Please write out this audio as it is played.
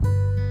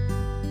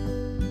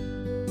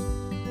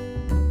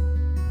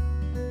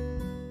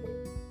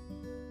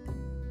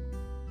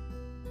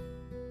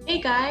Hey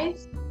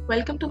guys,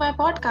 welcome to my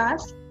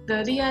podcast,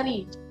 The Ria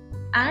Read,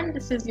 and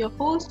this is your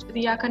host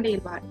Ria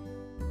Khandelwal.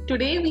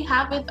 Today we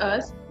have with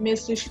us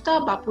Ms.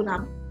 Rishita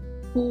Bapuram,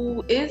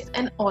 who is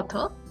an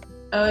author.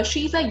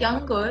 She's a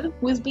young girl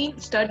who has been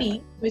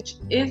studying, which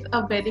is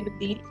a very big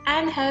deal,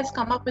 and has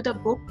come up with a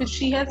book which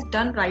she has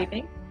done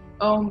writing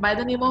by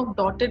the name of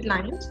Dotted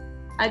Lines.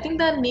 I think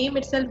the name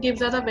itself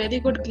gives us a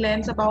very good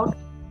glance about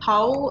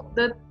how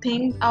the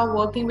things are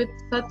working with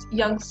such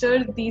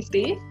youngsters these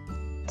days.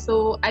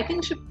 So I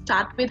think we should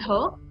start with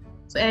her.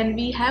 And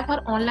we have her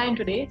online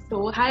today.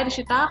 So hi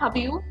Rishita, how are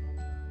you?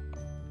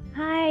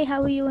 Hi,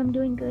 how are you? I'm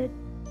doing good.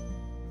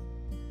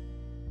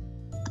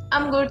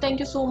 I'm good, thank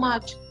you so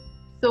much.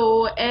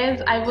 So,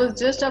 as I was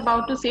just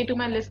about to say to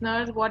my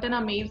listeners, what an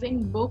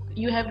amazing book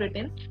you have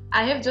written.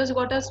 I have just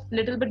got a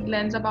little bit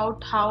glance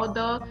about how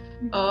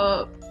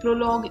the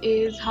prologue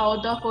is,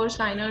 how the first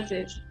liners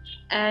is.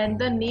 And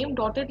the name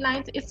Dotted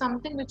Lines is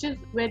something which is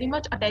very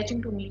much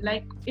attaching to me.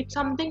 Like, it's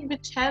something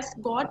which has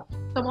got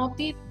some of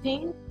the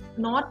things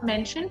not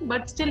mentioned,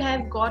 but still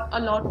has got a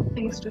lot of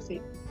things to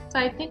say. So,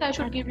 I think I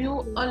should give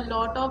you Absolutely. a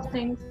lot of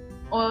things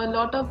or a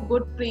lot of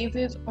good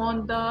praises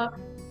on the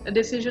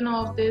decision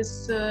of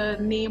this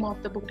name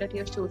of the book that you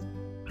have chosen.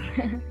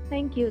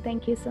 Thank you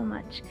so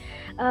much.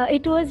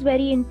 It was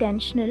very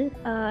intentional,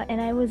 and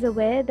I was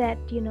aware that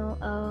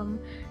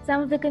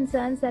some of the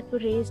concerns that were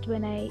raised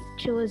when I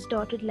chose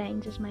Dotted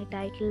Lines as my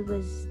title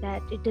was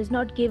that it does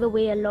not give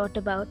away a lot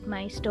about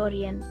my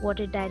story and what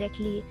it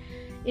directly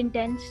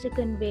intends to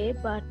convey,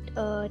 but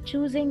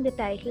choosing the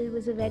title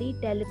was a very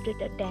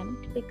deliberate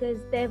attempt because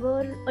there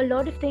were a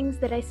lot of things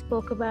that I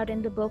spoke about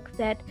in the book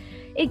that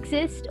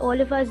exist. All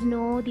of us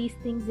know these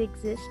things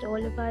exist,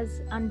 all of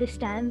us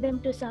understand them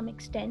to some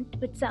extent,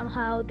 but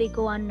somehow they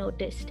go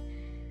unnoticed,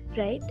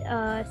 right?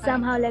 Right.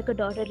 Somehow like a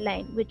dotted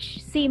line,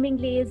 which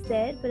seemingly is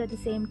there but at the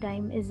same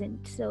time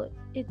isn't. So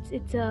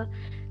it's a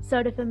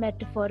sort of a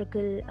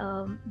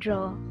metaphorical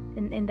draw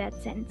in that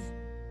sense.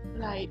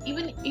 Right.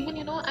 Even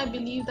I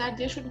believe that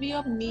there should be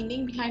a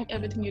meaning behind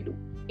everything you do.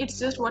 It's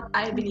just what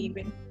I believe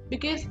in.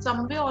 Because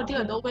some way or the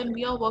other, Right. when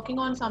we are working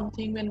on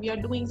something, when we are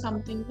doing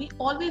something, we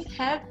always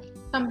have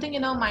something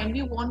in our mind.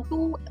 We want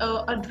to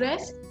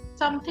address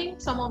something,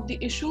 some of the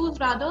issues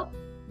rather,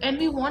 and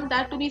we want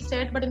that to be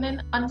said, but in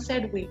an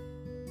unsaid way.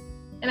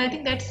 And I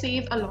think that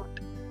says a lot.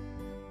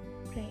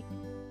 Right.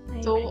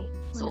 I So, agree.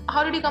 so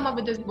how did you come up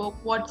with this book?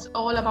 What's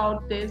all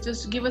about this?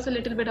 Just give us a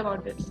little bit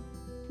about this.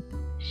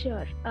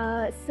 Sure.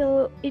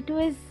 So it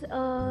was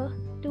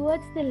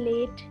towards the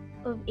late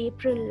of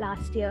April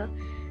last year,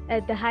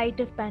 at the height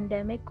of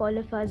pandemic. All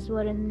of us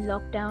were in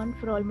lockdown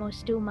for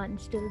almost 2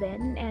 months till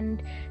then,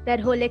 and that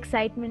whole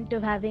excitement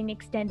of having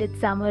extended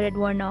summer had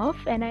worn off.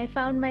 And I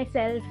found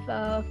myself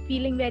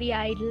feeling very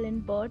idle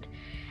and bored.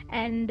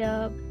 And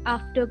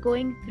after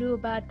going through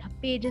about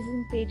pages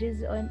and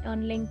pages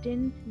on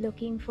LinkedIn,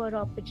 looking for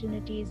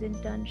opportunities,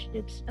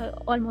 internships,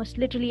 almost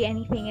literally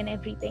anything and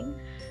everything,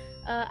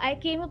 I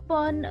came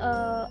upon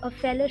a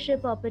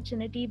fellowship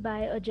opportunity by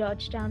a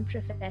Georgetown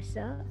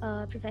professor,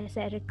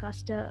 Professor Eric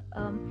Costa.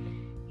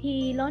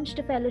 He launched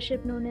a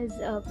fellowship known as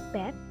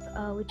PEP,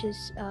 which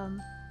is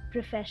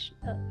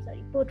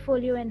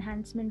Portfolio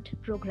Enhancement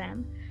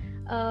Program,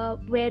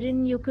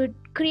 wherein you could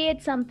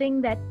create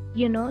something that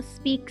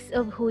speaks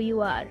of who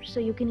you are. So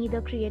you can either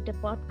create a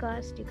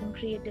podcast, you can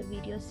create a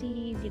video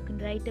series, you can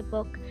write a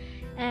book,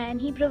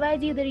 and he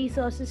provides you the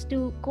resources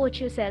to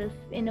coach yourself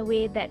in a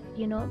way that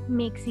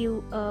makes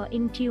you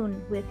in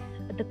tune with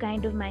the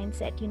kind of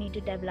mindset you need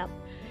to develop,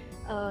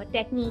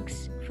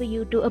 techniques for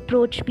you to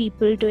approach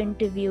people to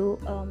interview,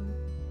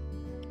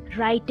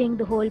 writing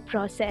the whole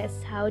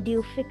process, how do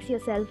you fix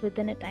yourself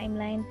within a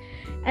timeline.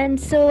 And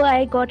so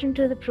I got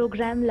into the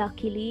program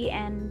luckily,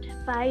 and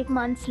 5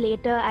 months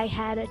later I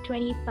had a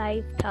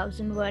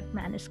 25,000 word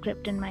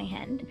manuscript in my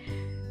hand.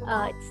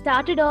 It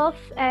started off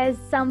as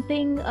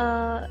something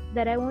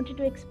that I wanted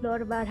to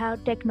explore about how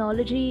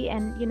technology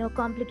and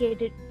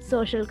complicated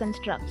social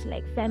constructs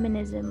like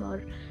feminism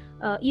or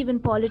even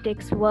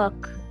politics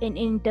work in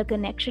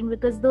interconnection,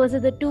 because those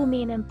are the two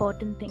main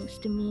important things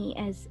to me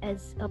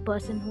as a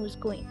person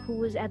who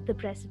was at the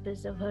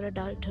precipice of her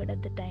adulthood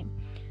at the time.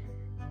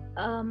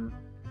 Um,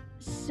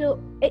 so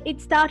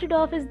it started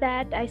off as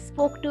that I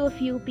spoke to a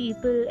few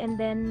people, and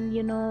then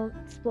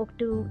spoke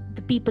to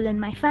the people in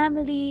my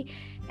family,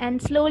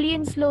 and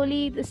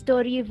slowly the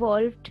story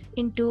evolved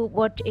into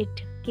what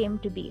it came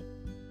to be.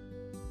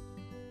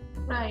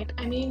 Right.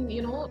 I mean,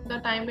 the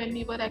time when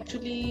we were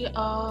actually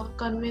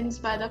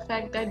convinced by the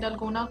fact that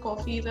Dalgona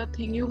coffee is a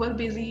thing, you were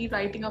busy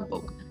writing a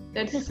book.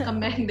 That's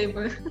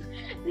commendable.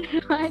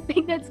 I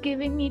think that's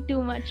giving me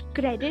too much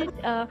credit.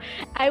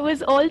 I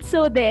was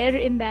also there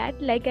in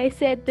that. Like I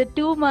said, the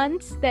 2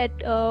 months that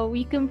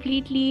we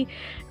completely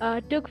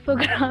took for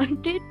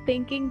granted,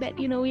 thinking that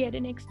we had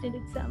an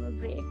extended summer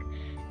break,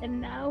 and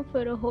now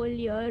for a whole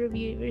year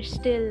we were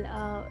still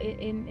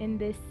in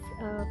this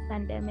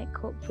pandemic.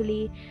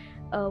 Hopefully,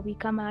 we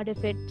come out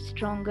of it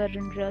stronger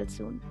and real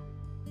soon.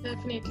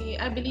 Definitely.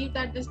 I believe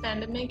that this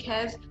pandemic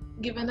has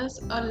given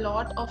us a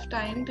lot of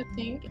time to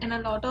think and a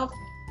lot of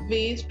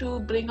ways to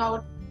bring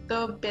out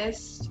the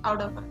best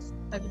out of us,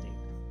 I believe.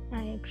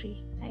 I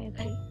agree. Right.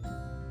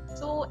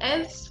 So,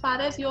 as far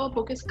as your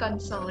book is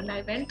concerned,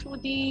 I went through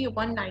the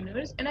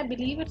one-liners, and I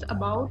believe it's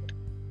about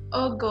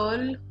a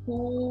girl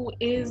who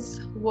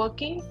is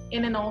working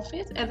in an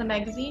office as a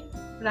magazine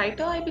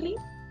writer, I believe.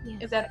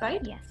 Yes. Is that right?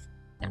 Yes.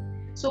 Yeah.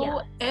 So, Yeah,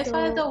 as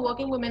far as the so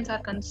working women are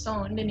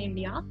concerned in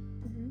India,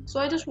 Mhm. so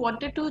I just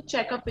wanted to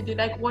check up with you.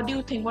 Like, what do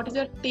you think? What is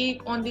your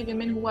take on the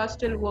women who are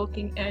still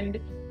working? And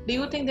do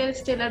you think there is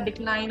still a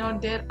decline, or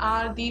there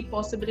are the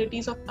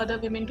possibilities of other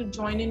women to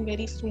join in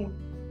very soon?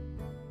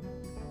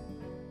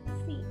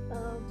 see,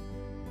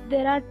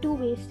 there are two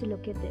ways to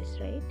look at this,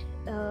 right?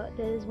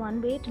 There is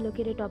one way to look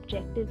at it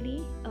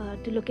objectively,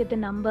 to look at the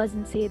numbers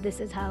and say this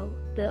is how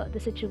the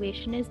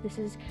situation is. This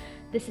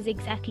is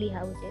exactly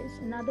how it is.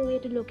 Another way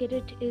to look at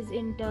it is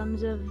in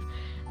terms of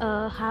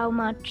how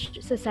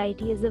much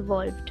society has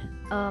evolved,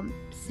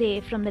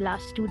 say from the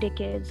last 2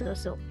 decades or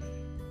so.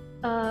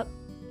 Uh,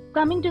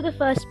 Coming to the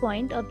first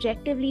point,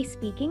 objectively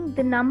speaking,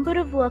 the number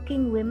of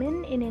working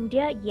women in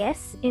India,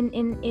 yes,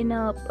 in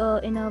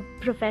a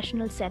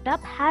professional setup,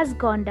 has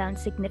gone down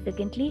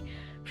significantly.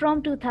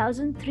 From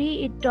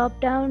 2003, it dropped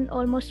down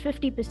almost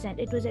 50%.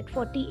 It was at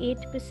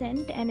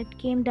 48%, and it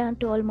came down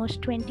to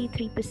almost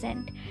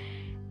 23%.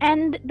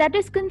 And that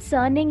is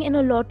concerning in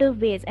a lot of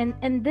ways.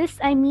 And this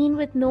I mean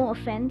with no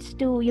offense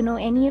to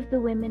any of the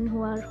women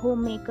who are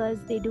homemakers.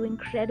 They do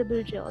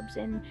incredible jobs,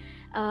 and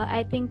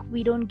I think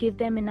we don't give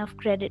them enough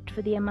credit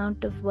for the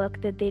amount of work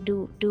that they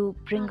do to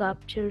bring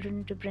up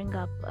children, to bring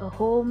up a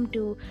home,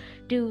 to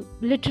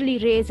literally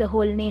raise a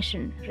whole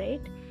nation,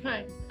 right?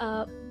 Right.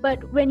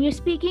 But when you're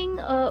speaking,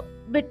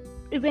 but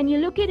when you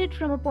look at it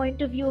from a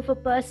point of view of a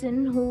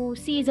person who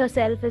sees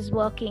herself as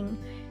working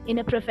in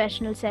a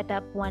professional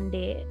setup one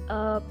day,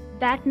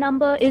 that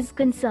number is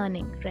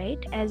concerning,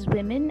 right? As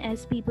women,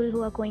 as people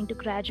who are going to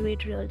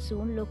graduate real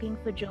soon, looking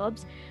for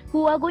jobs,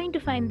 who are going to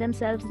find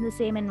themselves in the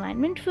same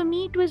environment, for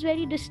me it was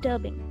very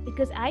disturbing,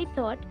 because I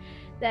thought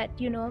that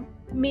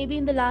maybe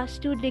in the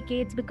last 2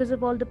 decades, because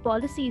of all the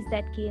policies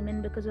that came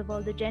in, because of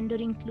all the gender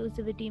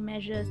inclusivity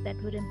measures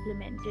that were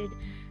implemented,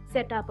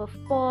 setup of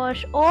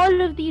POSH,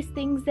 all of these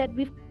things that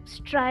we've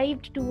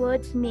strived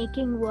towards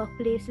making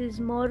workplaces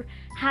more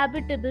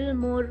habitable,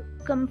 more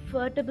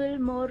comfortable,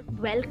 more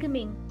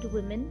welcoming to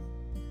women,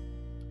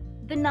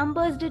 the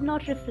numbers did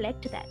not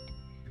reflect that,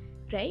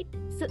 right?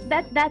 So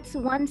that's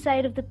one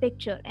side of the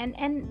picture, and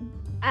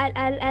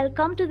I'll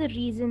come to the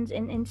reasons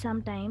in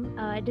some time.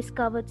 I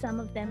discovered some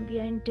of them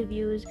via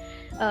interviews.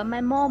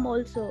 My mom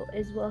also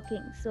is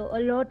working, so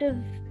a lot of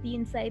the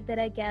insight that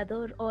I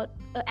gather, or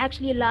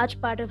actually a large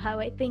part of how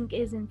I think,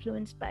 is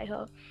influenced by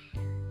her.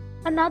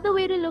 Another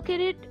way to look at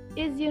it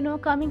is,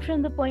 coming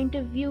from the point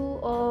of view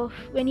of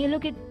when you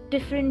look at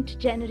different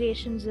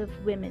generations of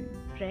women,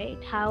 right?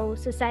 How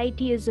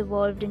society has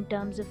evolved in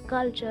terms of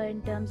culture,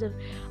 in terms of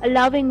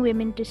allowing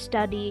women to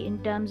study, in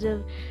terms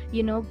of,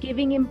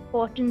 giving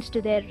importance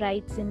to their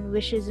rights and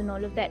wishes and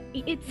all of that.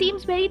 It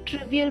seems very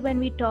trivial when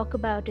we talk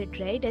about it,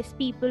 right? As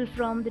people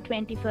from the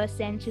 21st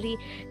century,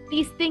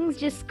 these things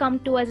just come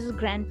to us as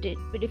granted.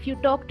 But if you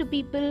talk to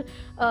people,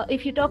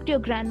 if you talk to your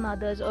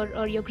grandmothers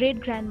or your great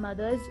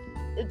grandmothers,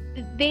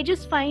 they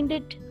just find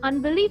it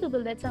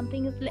unbelievable that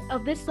something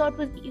of this sort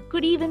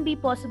could even be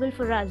possible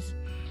for us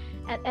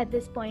at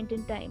this point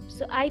in time.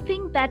 So I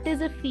think that is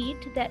a feat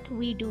that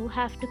we do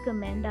have to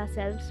commend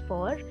ourselves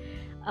for,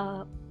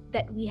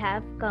 that we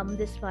have come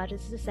this far as a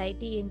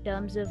society in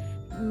terms of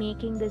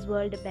making this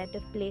world a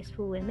better place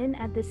for women.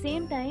 At the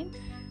same time,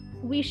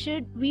 we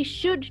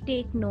should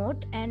take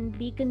note and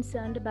be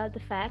concerned about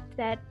the fact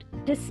that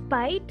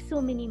despite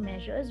so many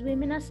measures,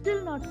 women are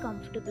still not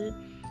comfortable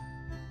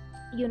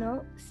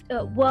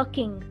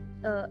working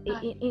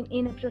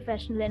in a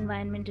professional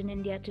environment in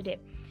India today.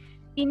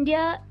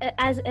 India,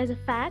 as a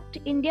fact,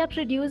 India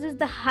produces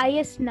the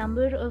highest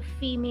number of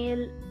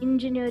female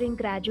engineering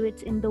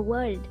graduates in the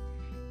world,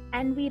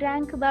 and we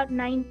rank about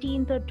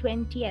 19th or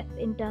 20th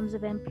in terms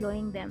of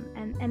employing them,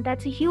 and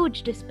that's a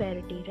huge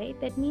disparity, right?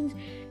 That means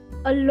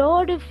a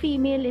lot of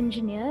female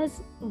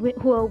engineers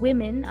who are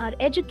women are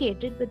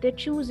educated, but they're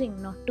choosing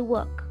not to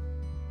work.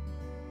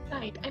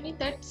 Right. I mean,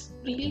 that's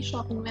really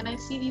shocking when I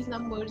see these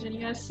numbers and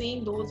you are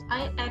saying those.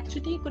 I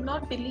actually could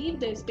not believe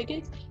this,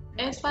 because,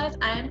 as far as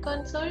I am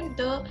concerned,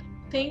 the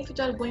things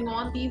which are going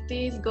on these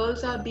days,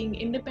 girls are being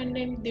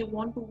independent, they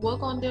want to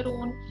work on their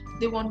own,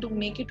 they want to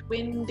make it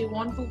win, they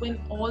want to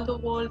win all the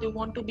world, they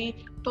want to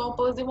be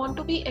toppers, they want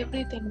to be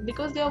everything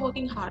because they are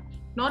working hard.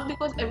 Not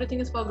because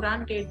everything is for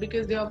granted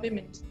because they are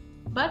women,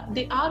 but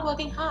they are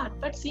working hard.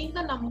 But seeing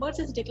the numbers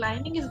is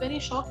declining is very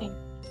shocking.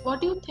 What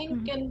do you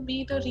think can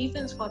be the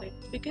reasons for it?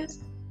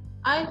 Because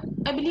I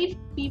believe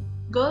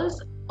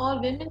girls or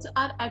women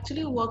are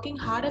actually working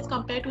hard as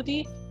compared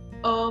to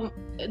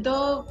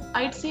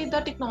I'd say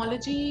the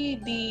technology,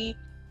 the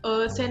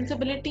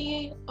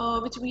sensibility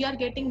which we are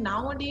getting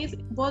nowadays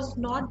was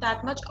not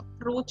that much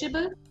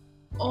approachable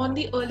on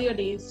the earlier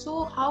days.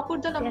 So how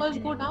could the numbers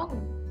go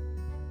down?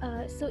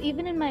 So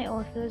even in my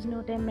author's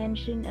note, I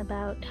mentioned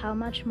about how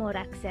much more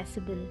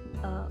accessible,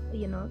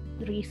 the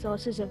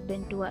resources have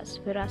been to us,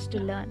 for us to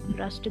learn,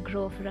 for us to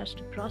grow, for us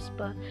to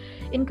prosper,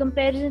 in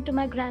comparison to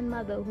my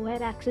grandmother, who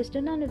had access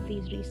to none of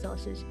these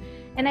resources.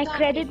 And I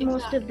credit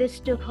most of this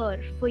to her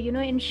for,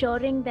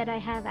 ensuring that I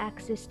have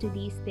access to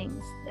these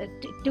things.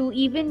 To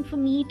even for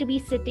me to be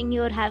sitting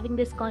here having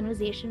this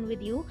conversation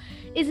with you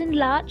is in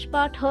large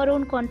part her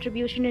own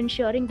contribution,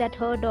 ensuring that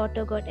her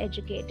daughter got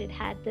educated,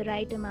 had the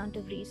right amount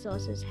of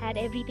resources, had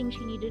everything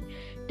she needed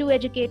to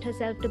educate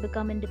herself to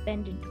become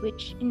independent,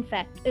 which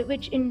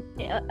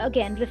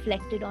again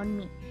reflected on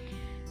me.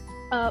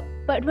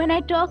 But when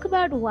I talk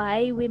about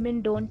why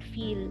women don't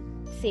feel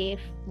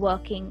safe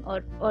working,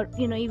 or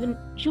even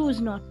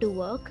choose not to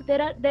work,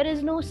 there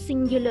is no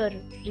singular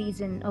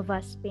reason of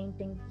us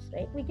painting this,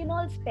 right? We can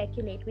all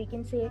speculate. We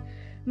can say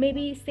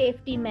maybe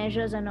safety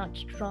measures are not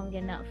strong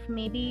enough,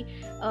 maybe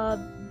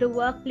the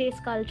workplace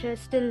culture is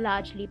still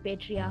largely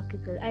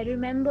patriarchal. I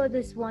remember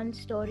this one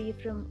story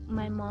from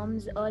my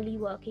mom's early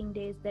working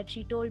days that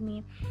she told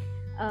me.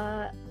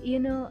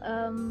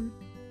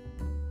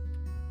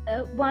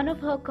 One of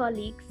her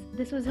colleagues,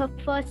 this was her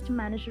first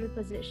managerial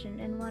position,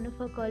 and one of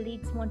her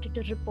colleagues wanted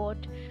to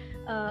report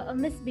a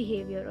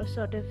misbehavior or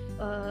sort of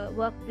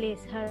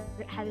workplace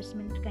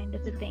harassment kind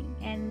of a thing.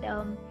 And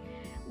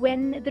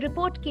when the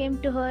report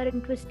came to her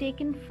and it was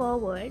taken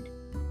forward,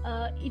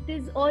 it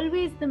is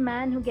always the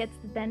man who gets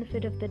the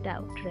benefit of the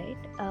doubt, right?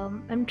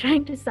 I'm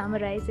trying to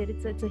summarize it.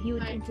 It's a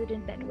huge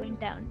incident that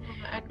went down.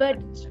 But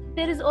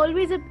there is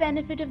always a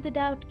benefit of the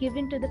doubt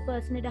given to the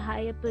person at a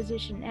higher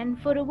position. And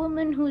for a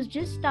woman who's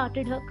just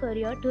started her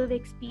career to have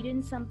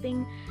experienced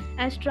something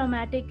as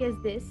traumatic as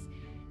this,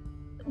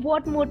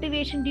 what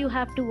motivation do you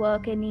have to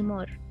work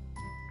anymore,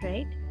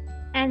 right?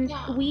 And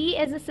we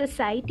as a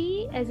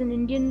society, as an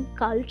Indian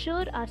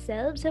culture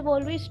ourselves, have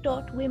always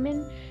taught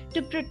women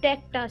to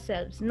protect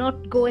ourselves,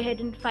 not go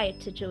ahead and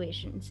fight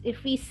situations.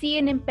 If we see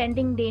an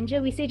impending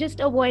danger, we say just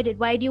avoid it.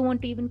 Why do you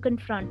want to even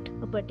confront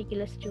a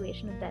particular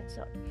situation of that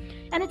sort?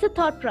 And it's a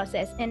thought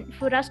process. And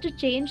for us to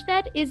change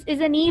that is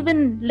an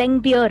even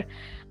lengthier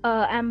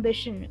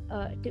ambition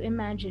to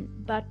imagine.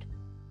 But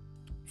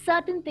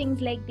certain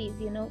things like these,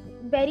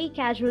 very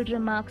casual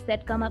remarks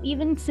that come up,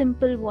 even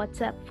simple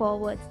WhatsApp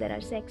forwards that are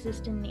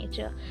sexist in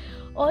nature,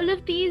 all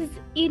of these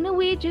in a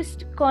way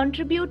just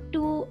contribute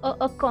to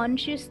a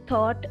conscious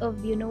thought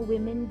of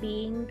women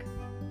being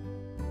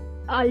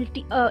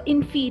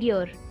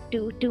inferior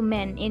to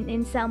men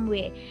in some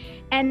way.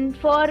 And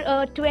for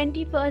a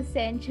 21st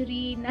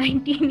century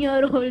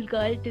 19-year-old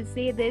girl to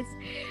say this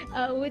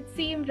would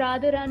seem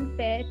rather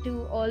unfair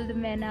to all the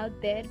men out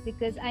there,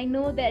 because I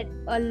know that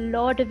a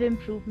lot of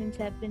improvements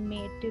have been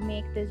made to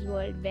make this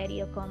world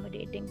very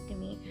accommodating to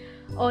me.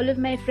 All of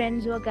my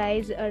friends who are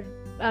guys are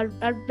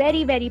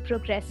very, very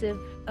progressive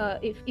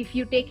if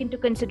you take into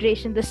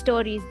consideration the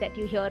stories that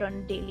you hear on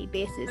a daily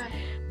basis.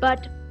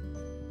 But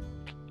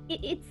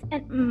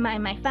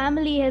my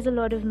family has a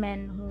lot of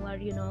men who are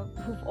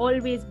who've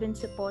always been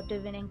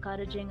supportive and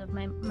encouraging of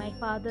my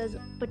father's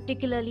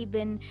particularly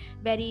been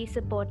very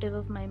supportive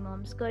of my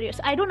mom's career.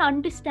 So I don't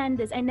understand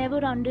this. I never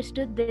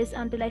understood this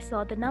until I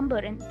saw the number,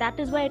 and that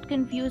is why it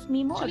confused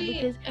me more.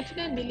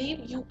 Actually, I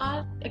believe you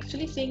are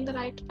actually saying the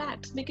right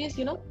facts, because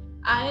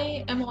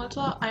I'm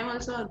also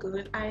a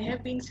girl. I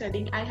have been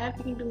studying, I have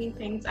been doing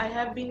things, I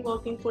have been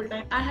working full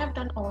time, I have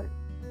done all.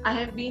 I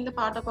have been a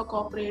part of a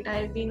corporate,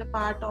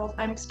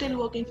 I'm still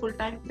working full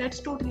time. That's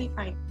totally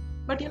fine.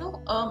 But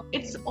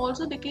it's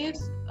also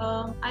because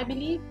I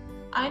believe,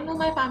 I know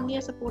my family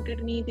has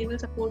supported me, they will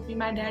support me.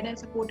 My dad has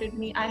supported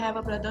me. I have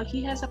a brother,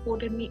 he has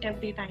supported me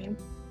every time.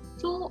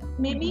 So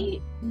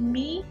maybe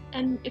me,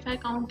 and if I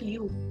count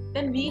you,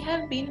 then we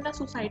have been in a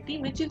society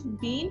which has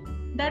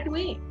been that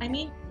way. I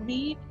mean,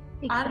 we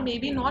are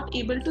maybe not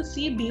able to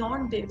see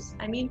beyond this.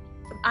 I mean,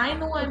 I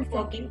know I'm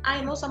working.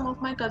 I know some of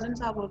my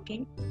cousins are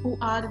working who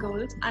are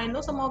girls. I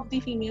know some of the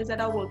females that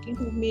are working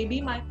who may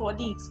be my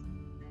colleagues.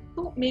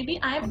 So maybe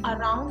I'm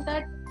around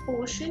that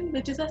portion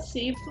which is a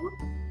safe zone,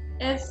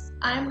 as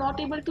I am not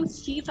able to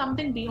see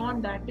something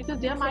beyond that, because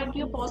there might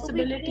be a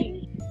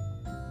possibility.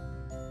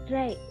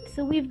 Right.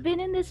 So we've been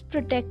in this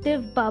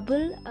protective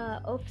bubble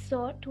of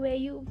sort where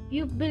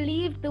you've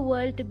believed the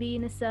world to be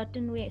in a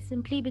certain way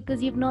simply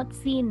because you've not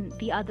seen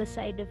the other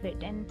side of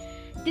it. And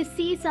to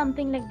see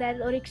something like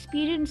that or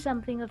experience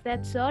something of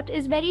that sort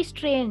is very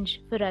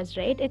strange for us,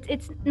 right?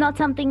 It's not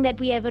something that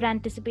we ever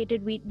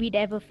anticipated we'd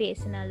ever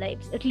face in our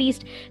lives, at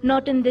least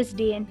not in this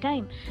day and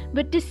time.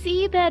 But to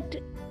see that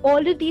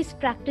all of these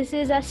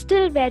practices are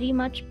still very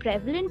much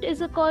prevalent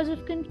is a cause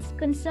of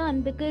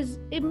concern, because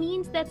it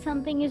means that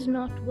something is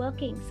not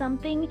working.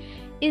 Something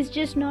is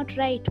just not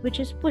right, which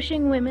is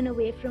pushing women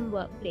away from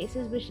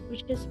workplaces,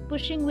 which is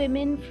pushing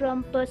women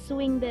from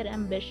pursuing their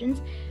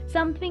ambitions.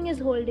 Something is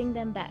holding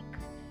them back.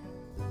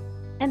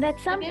 And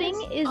that something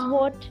is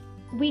what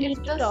we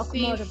need to talk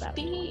more about.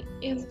 Safety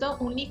is the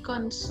only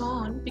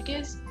concern,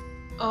 because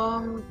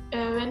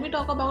when we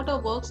talk about a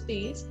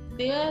workspace,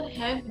 there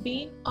have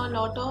been a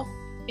lot of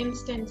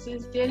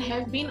instances, there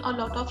have been a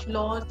lot of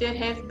laws, there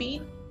have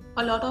been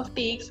a lot of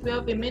takes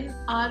where women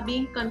are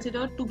being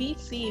considered to be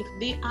safe.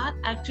 They are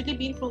actually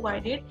being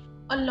provided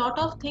a lot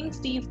of things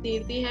these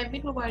days. They have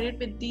been provided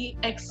with the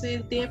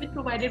access, they have been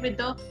provided with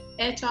the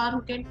HR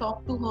who can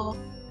talk to her.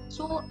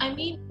 So, I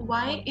mean,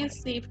 why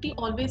is safety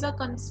always a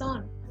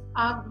concern?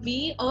 Are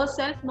we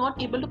ourselves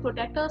not able to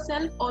protect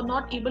ourselves or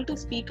not able to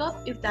speak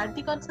up? Is that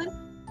the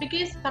concern?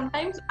 Because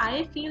sometimes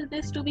I feel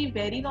this to be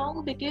very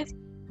wrong, because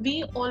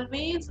we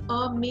always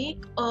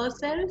make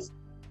ourselves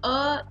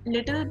a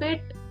little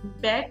bit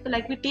back,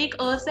 like we take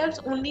ourselves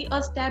only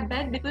a step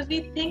back because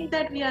we think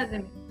that we are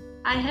women.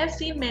 I have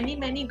seen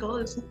many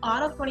girls who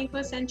are of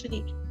 21st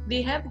century.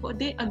 They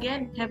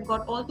again have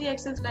got all the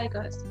access like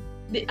us.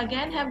 They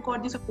again have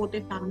got the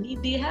supportive family.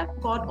 They have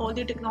got all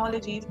the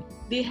technologies.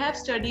 They have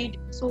studied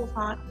so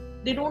far.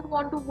 They don't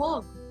want to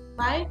work.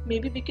 Why?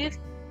 Maybe because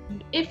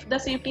if the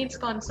safety is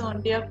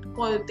concerned,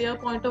 their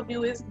point of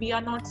view is we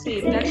are not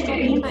safe. That's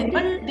totally fine.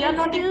 But they are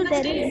not taking the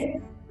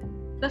step.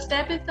 The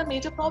step is the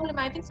major problem.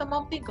 I think some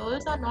of the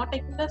girls are not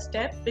taking the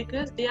step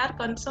because they are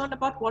concerned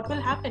about what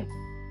will happen.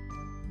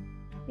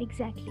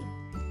 Exactly.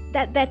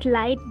 That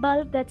light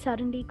bulb that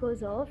suddenly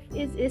goes off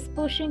is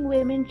pushing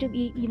women to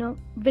be,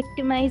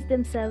 victimize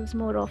themselves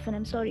more often.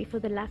 I'm sorry for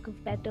the lack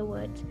of better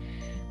words.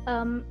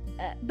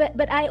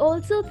 But I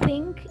also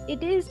think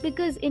it is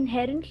because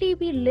inherently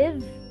we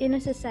live in a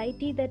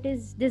society that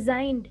is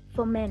designed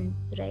for men,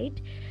 right?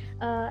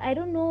 I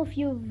don't know if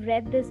you've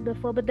read this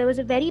before, but there was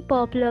a very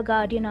popular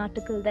Guardian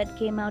article that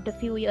came out a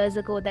few years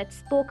ago that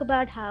spoke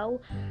about how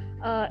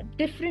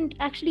different,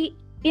 actually,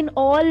 in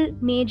all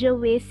major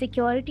ways,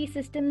 security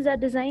systems are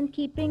designed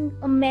keeping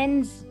a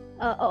man's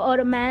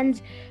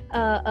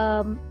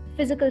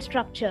physical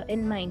structure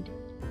in mind.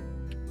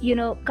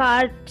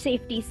 Car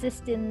safety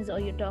systems, or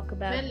you talk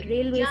about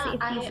railway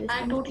safety systems.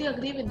 I totally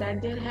agree with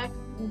that.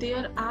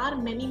 There are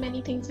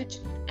many things which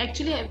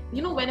actually,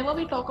 whenever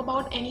we talk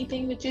about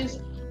anything which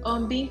is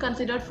being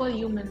considered for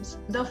humans,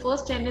 the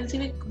first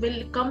tendency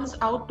will comes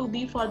out to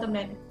be for the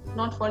men,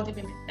 not for the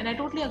women. And I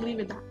totally agree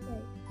with that.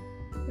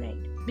 Right.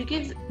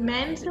 Because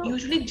men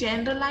usually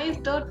generalize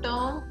the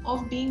term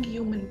of being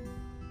human,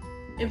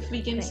 if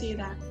we can say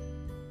that.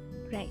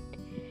 Right.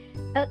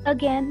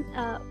 Again,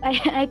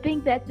 I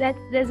think that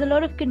there's a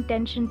lot of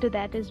contention to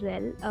that as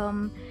well.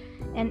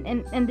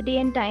 And the day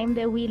and time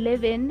that we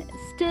live in,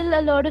 still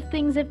a lot of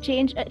things have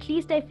changed. At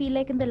least I feel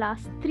like in the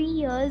last 3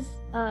 years,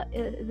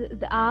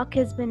 the arc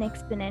has been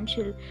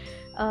exponential.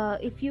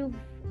 If you've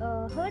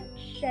heard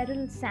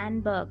Sheryl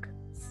Sandberg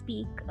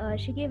speak,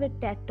 she gave a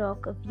TED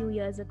talk a few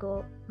years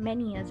ago,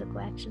 many years ago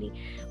actually,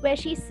 where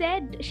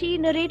she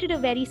narrated a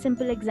very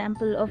simple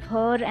example of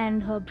her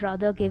and her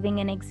brother giving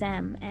an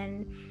exam,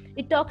 and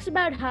it talks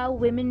about how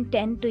women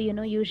tend to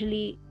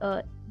usually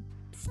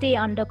stay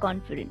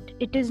underconfident.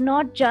 It is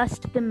not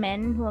just the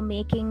men who are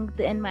making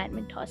the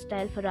environment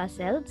hostile for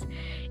ourselves.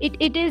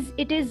 It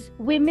is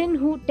women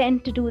who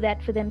tend to do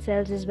that for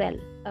themselves as well.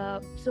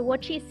 So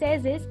what she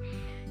says is,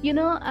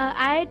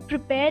 I had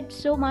prepared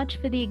so much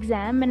for the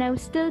exam, and I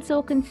was still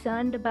so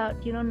concerned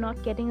about,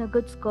 not getting a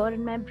good score.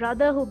 And my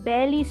brother, who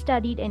barely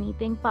studied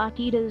anything,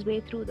 partied his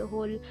way through the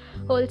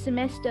whole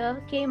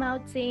semester, came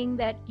out saying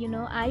that,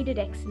 I did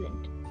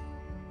excellent.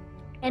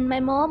 And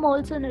my mom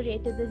also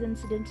narrated this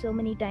incident so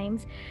many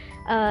times,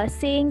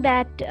 saying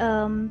that,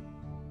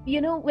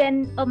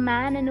 when a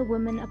man and a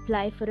woman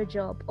apply for a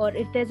job, or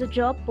if there's a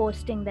job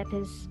posting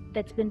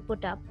that's been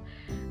put up,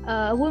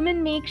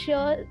 women make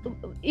sure,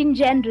 in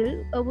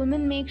general, a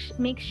woman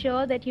makes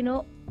sure that,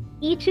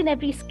 each and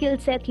every skill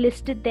set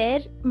listed there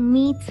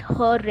meets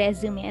her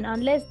resume, and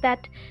unless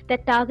that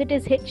target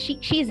is hit,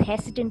 she's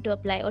hesitant to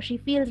apply, or she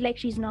feels like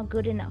she's not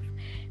good enough.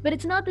 But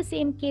it's not the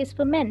same case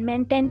for men.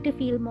 Men tend to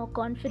feel more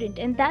confident,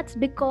 and that's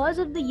because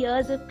of the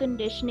years of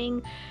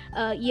conditioning,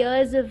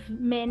 years of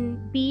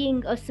men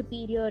being a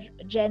superior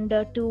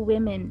gender to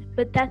women.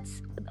 But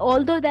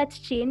although that's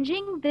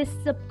changing, this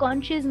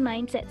subconscious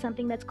mindset,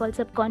 something that's called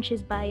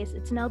subconscious bias,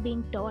 it's now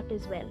being taught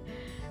as well.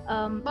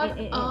 I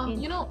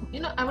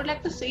would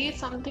like to say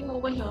something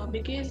over here,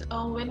 because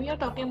when we are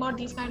talking about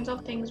these kinds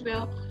of things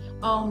where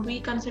we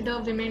consider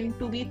women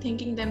to be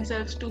thinking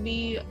themselves to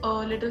be a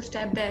little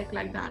step back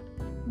like that.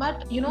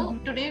 But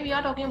today we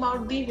are talking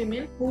about the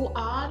women who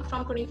are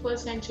from 21st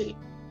century.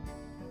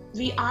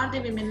 We are the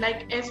women,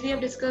 like as we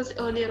have discussed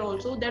earlier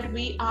also, that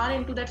we are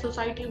into that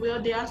society where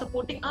they are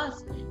supporting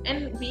us,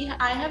 and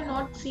I have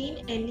not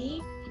seen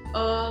any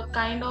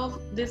kind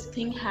of this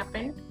thing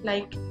happened,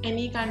 like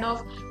any kind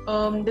of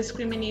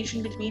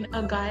discrimination between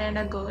a guy and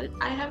a girl.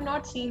 I have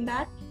not seen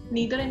that,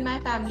 neither in my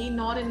family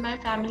nor in my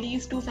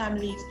family's two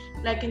families,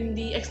 like in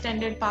the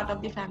extended part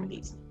of the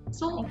families.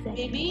 So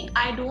maybe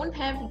I don't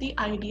have the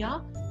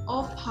idea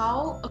of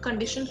how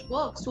conditions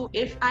work. So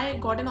if I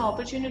got an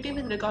opportunity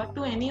with regard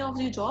to any of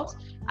the jobs,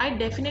 I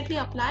definitely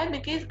apply,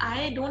 because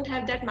I don't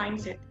have that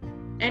mindset.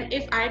 And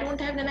if I don't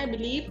have, then I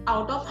believe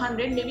out of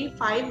 100, maybe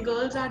 5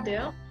 girls are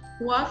there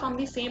who are from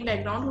the same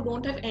background, who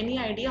don't have any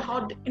idea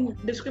how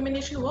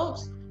discrimination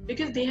works.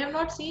 because they have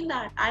not seen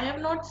that. I have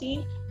not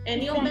seen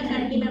any of my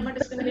family member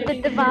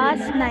discriminating. But the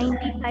vast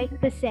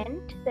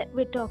 95% that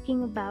we're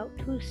talking about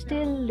who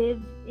still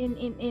live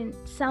in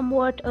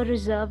somewhat a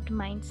reserved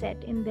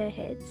mindset in their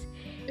heads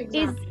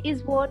Exactly.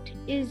 is what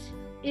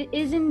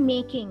isn't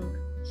making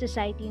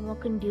society more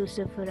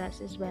conducive for us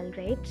as well,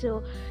 right?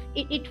 So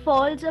it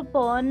falls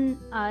upon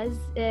us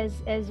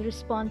as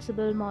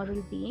responsible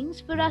moral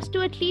beings for us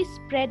to at least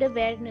spread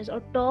awareness or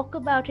talk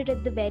about it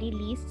at the very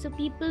least, so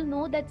people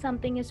know that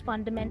something is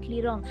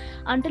fundamentally wrong.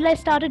 Until I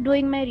started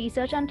doing my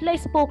research, until I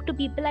spoke to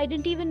people, I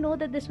didn't even know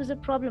that this was a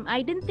problem.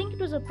 I didn't think it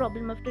was a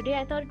problem of today.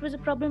 I thought it was a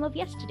problem of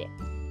yesterday,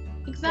 right?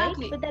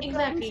 Exactly, But that problem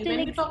exactly. still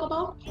When we talk exists,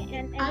 about,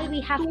 and I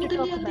we have to totally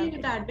talk agree about with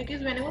it. that,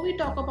 because whenever we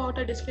talk about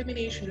a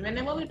discrimination,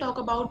 whenever we talk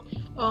about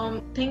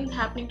things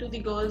happening to the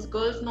girls,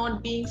 girls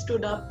not being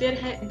stood up,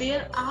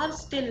 there are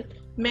still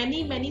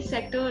many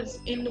sectors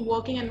in the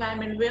working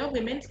environment where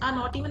women are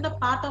not even the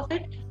part of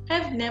it,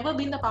 have never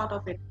been the part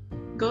of it.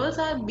 Girls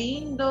are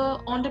being the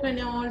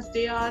entrepreneurs.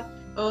 They are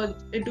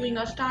doing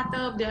a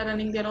startup. They are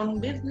running their own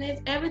business.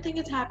 Everything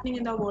is happening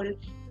in the world,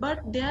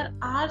 but there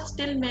are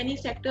still many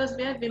sectors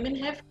where women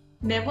have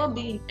never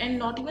been and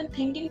not even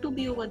thinking to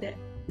be over there.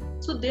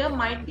 So there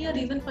might be a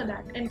reason for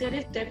that, and there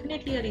is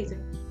definitely a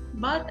reason.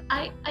 But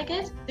I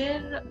guess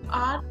there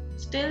are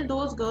still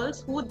those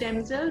girls who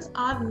themselves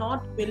are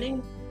not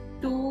willing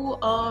to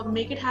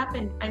make it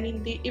happen. I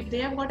mean, if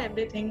they have got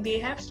everything, they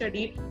have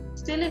studied,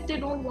 still if they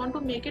don't want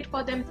to make it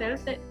for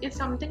themselves, that is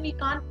something we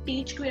can't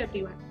teach to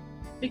everyone.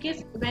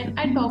 Because when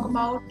I talk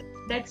about,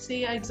 let's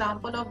say, an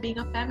example of being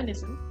a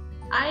feminism,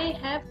 I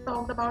have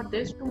talked about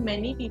this to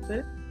many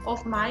people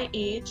of my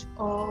age,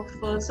 of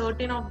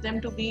certain of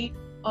them to be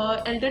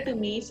elder to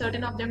me,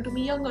 certain of them to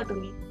be younger to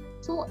me.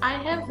 So I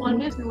have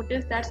always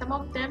noticed that some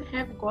of them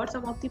have got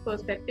some of the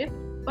perspective,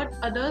 but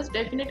others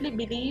definitely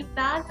believe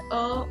that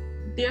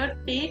their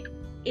take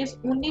is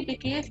only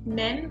because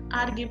men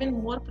are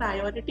given more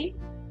priority,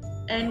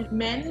 and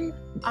men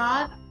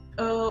are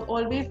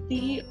always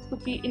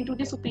into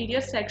the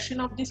superior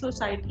section of the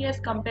society as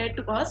compared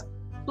to us,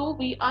 so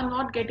we are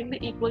not getting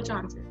the equal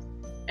chances,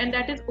 and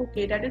that is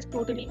okay, that is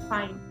totally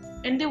fine,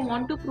 and they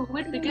want to prove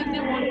it because they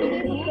want to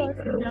Came across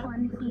this prove. Yeah.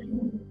 one piece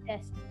of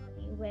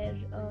testimony where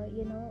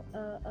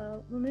a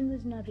woman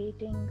was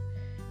narrating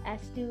as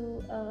to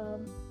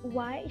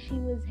why she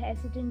was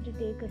hesitant to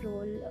take a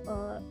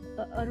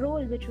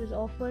role which was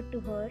offered to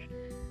her,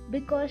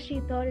 because she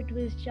thought it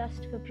was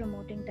just for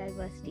promoting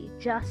diversity,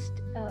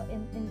 just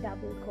in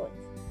double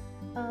quotes.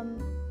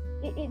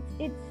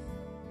 It's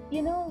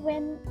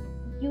when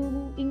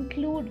you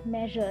include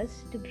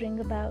measures to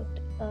bring about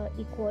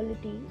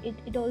equality,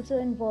 it also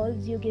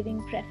involves you giving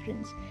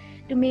preference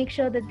to make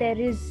sure that there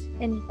is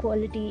an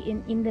equality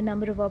in the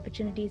number of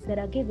opportunities that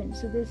are given.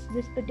 So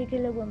this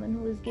particular woman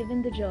who was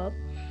given the job,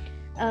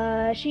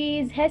 she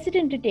is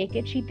hesitant to take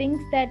it. She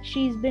thinks that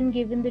she's been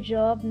given the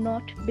job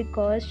not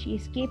because she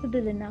is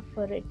capable enough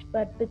for it,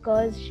 but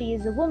because she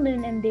is a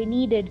woman and they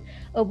needed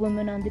a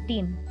woman on the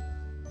team.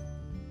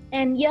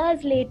 And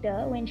years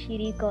later, when she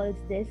recalls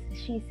this,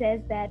 she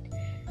says that,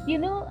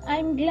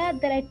 I'm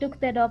glad that I took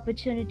that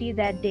opportunity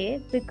that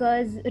day,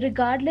 because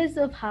regardless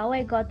of how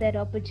I got that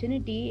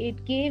opportunity,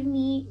 it gave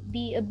me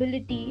the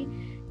ability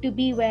to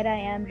be where I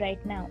am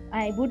right now.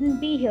 I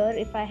wouldn't be here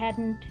if I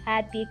hadn't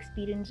had the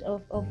experience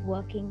of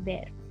working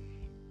there.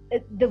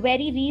 The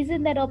very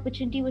reason that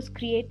opportunity was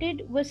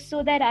created was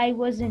so that I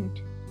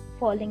wasn't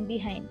falling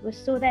behind, was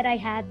so that I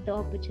had the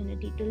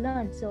opportunity to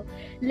learn. So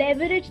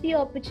leverage the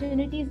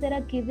opportunities that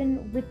are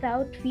given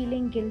without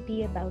feeling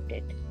guilty about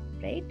it,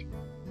 right?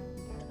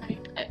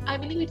 Right. I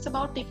believe it's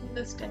about taking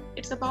the step.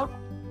 It's about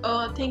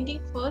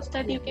thinking first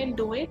that you can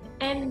do it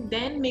and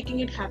then making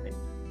it happen.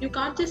 You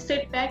can't just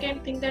sit back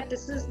and think that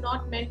this is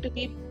not meant to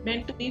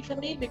be for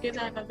me because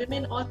I'm a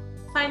woman, or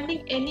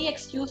finding any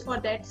excuse for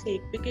that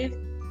sake, because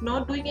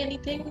not doing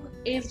anything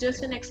is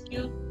just an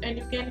excuse, and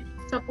you can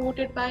support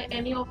it by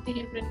any of the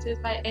hindrances,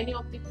 by any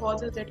of the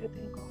causes that you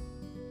think of.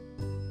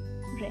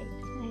 Right,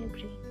 I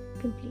agree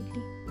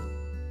completely.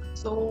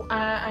 So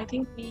I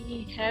think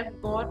we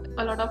have got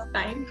a lot of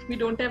time. We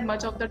don't have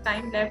much of the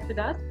time left with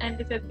us, and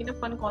this has been a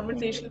fun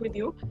conversation with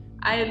you.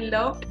 I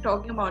loved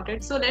talking about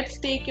it. So let's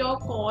take your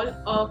call,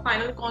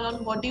 final call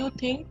on what do you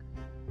think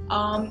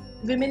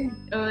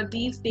women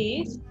these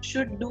days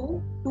should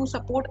do to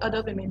support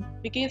other women?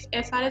 Because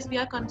as far as we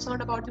are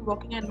concerned about the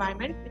working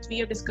environment, which we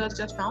have discussed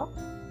just now,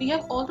 we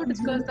have also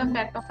discussed the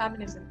fact of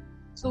feminism.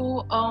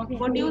 So,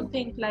 what do you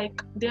think?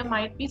 Like, there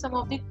might be some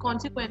of the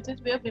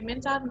consequences where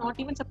women are not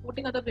even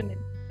supporting other women,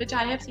 which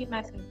I have seen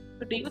myself.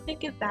 So, do you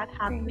think is that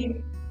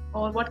happening,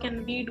 or what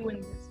can we do in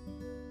this?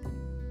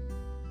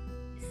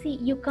 See,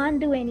 you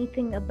can't do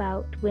anything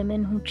about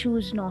women who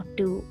choose not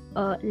to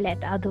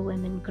let other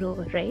women grow,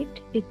 right?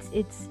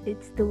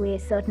 It's the way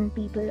certain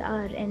people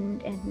are,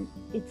 and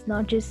it's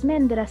not just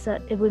men. There are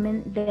certain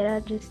women.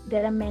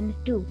 There are men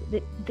too.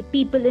 The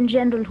people in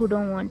general who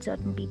don't want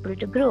certain people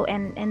to grow,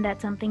 and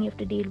that's something you have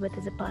to deal with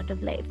as a part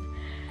of life.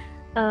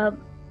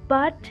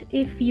 But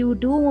if you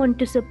do want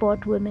to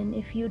support women,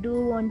 if you do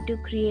want to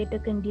create a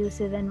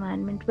conducive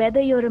environment,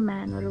 whether you're a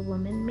man or a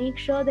woman, make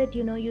sure that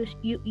you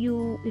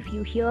if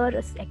you hear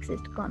a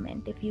sexist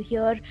comment, if you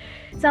hear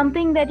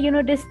something that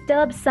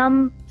disturbs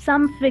some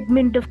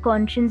figment of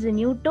conscience in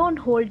you, don't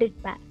hold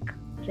it back,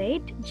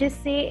 right?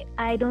 Just say,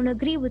 I don't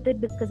agree with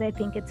it because I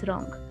think it's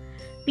wrong.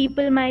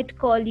 People might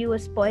call you a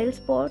spoil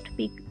sport.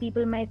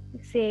 People might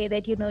say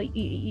that you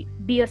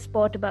be a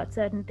sport about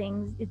certain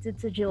things.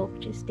 It's a joke.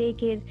 Just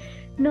take it.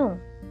 No,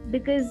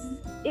 because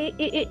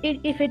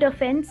if it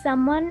offends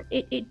someone,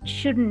 it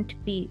shouldn't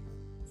be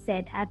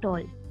said at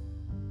all.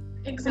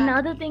 Exactly.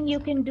 Another thing you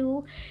can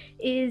do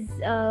is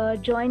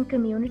join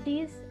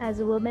communities.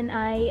 As a woman,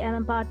 I am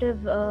a part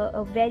of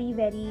a very,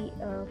 very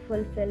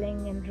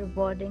fulfilling and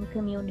rewarding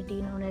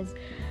community known as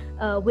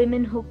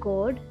Women Who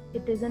Code.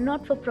 It is a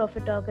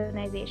not-for-profit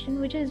organization,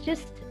 which is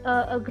just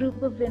a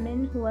group of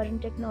women who are in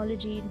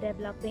technology and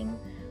developing,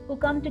 who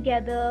come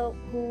together,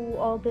 who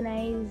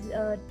organize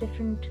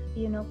different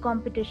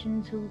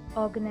competitions, who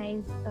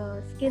organize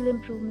skill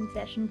improvement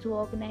sessions, who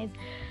organize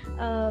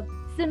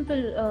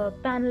simple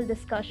panel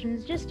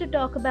discussions, just to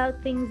talk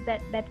about things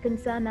that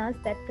concern us,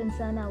 that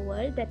concern our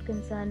world, that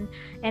concern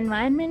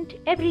environment,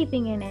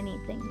 everything and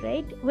anything,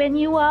 right? When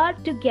you are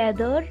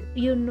together,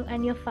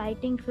 and you're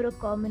fighting for a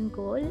common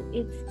goal,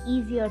 it's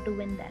easier to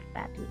win that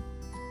battle.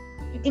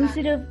 Exactly.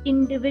 Instead of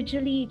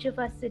individually each of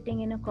us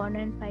sitting in a corner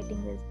and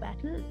fighting this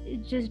battle,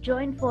 just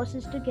join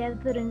forces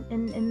together,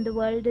 and the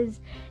world is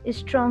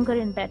stronger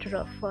and better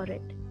off for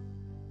it.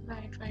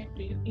 Right.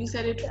 You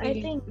said it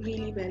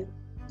really well.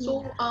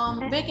 So,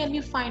 where can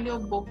we find your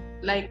book?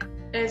 I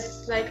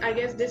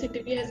guess this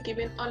interview has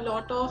given a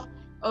lot of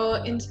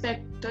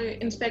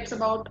inspects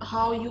about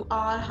how you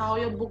are, how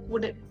your book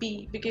would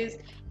be. Because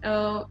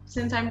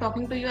since I'm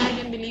talking to you, I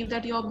can believe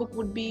that your book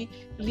would be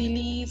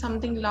really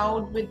something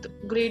loud with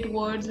great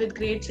words, with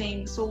great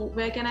sayings. So,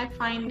 where can I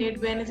find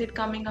it? When is it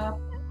coming up?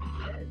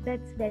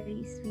 That's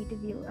very sweet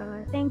of you.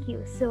 Thank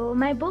you. So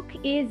my book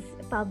is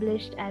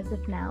published as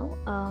of now.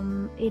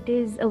 It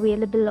is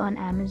available on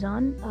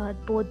Amazon,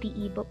 both the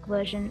ebook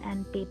version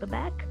and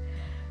paperback.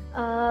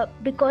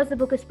 Because the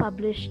book is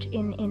published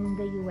in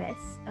the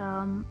US,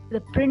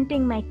 the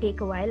printing might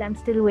take a while. I'm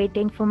still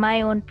waiting for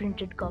my own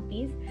printed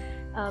copies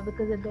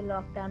because of the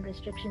lockdown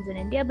restrictions in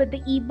India. But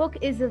the ebook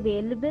is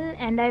available,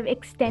 and I've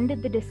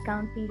extended the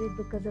discount period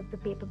because of the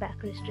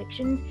paperback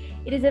restrictions.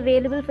 It is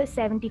available for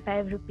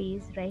 75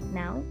 rupees right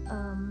now,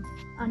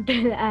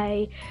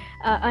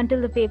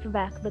 until the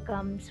paperback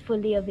becomes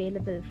fully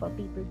available for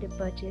people to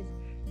purchase.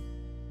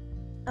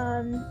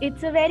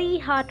 It's a very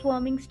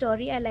heartwarming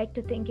story. I like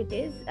to think it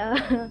is.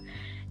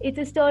 It's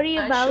a story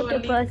about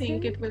a person. I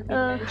think it will be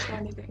very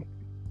surely.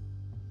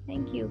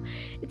 Thank you.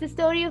 It's a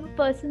story of a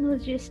person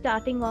who's just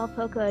starting off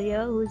her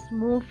career, who's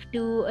moved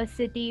to a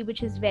city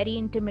which is very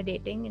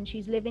intimidating, and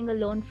she's living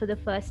alone for the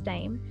first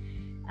time,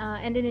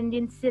 and in an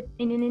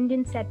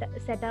Indian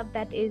setup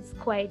that is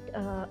quite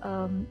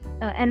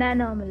an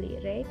anomaly,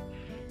 right?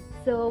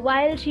 So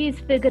while she's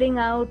figuring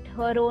out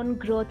her own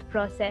growth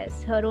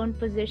process, her own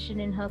position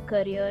in her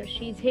career,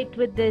 she's hit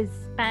with these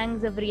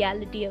pangs of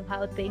reality of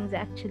how things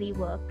actually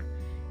work.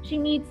 She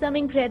meets some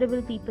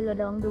incredible people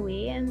along the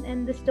way,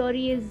 and the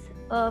story is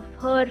of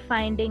her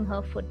finding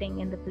her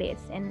footing in the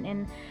place,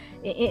 and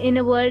in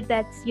a world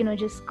that's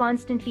just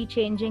constantly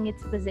changing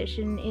its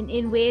position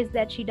in ways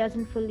that she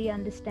doesn't fully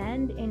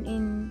understand,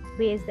 in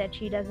ways that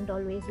she doesn't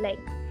always like.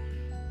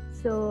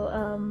 So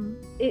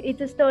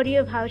it's a story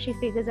of how she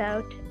figures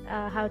out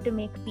how to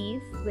make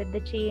peace with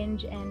the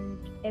change and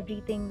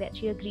everything that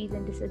she agrees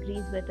and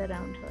disagrees with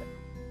around her.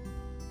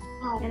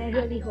 Wow. And I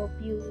really hope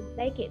you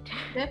like it.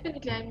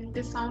 Definitely. I mean,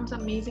 this sounds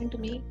amazing to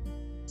me.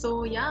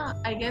 So yeah,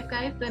 I guess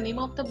guys, the name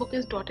of the book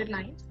is Dotted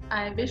Lines.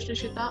 I wish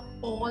Rishita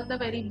all the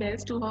very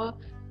best to her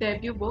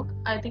debut book.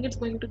 I think it's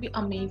going to be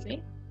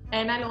amazing.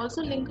 And I'll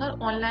also link her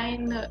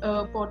online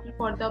portal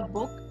for the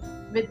book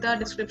with the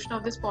description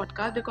of this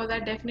podcast, because I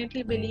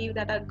definitely believe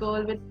that a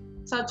girl with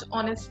such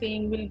honest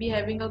saying will be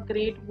having a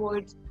great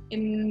words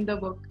in the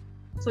book.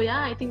 So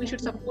yeah, I think we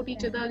should support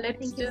each other.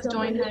 Let's just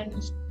join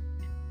hands.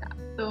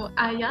 So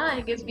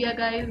I guess we are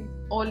guys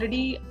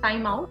already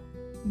time out,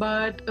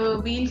 but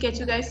we'll catch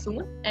you guys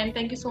soon. And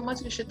thank you so much,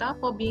 Rishita,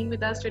 for being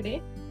with us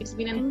today. It's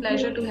been a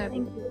pleasure to have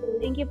you.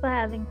 Thank you for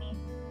having me.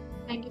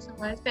 Thank you so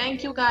much.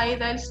 Thank you guys.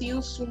 I'll see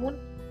you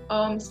soon.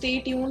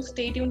 Stay tuned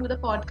to the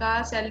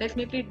podcast. I'll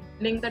definitely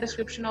link the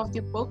description of the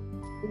book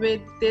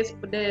with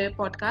the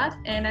podcast,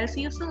 and I'll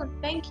see you soon.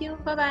 Thank you.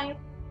 Bye bye.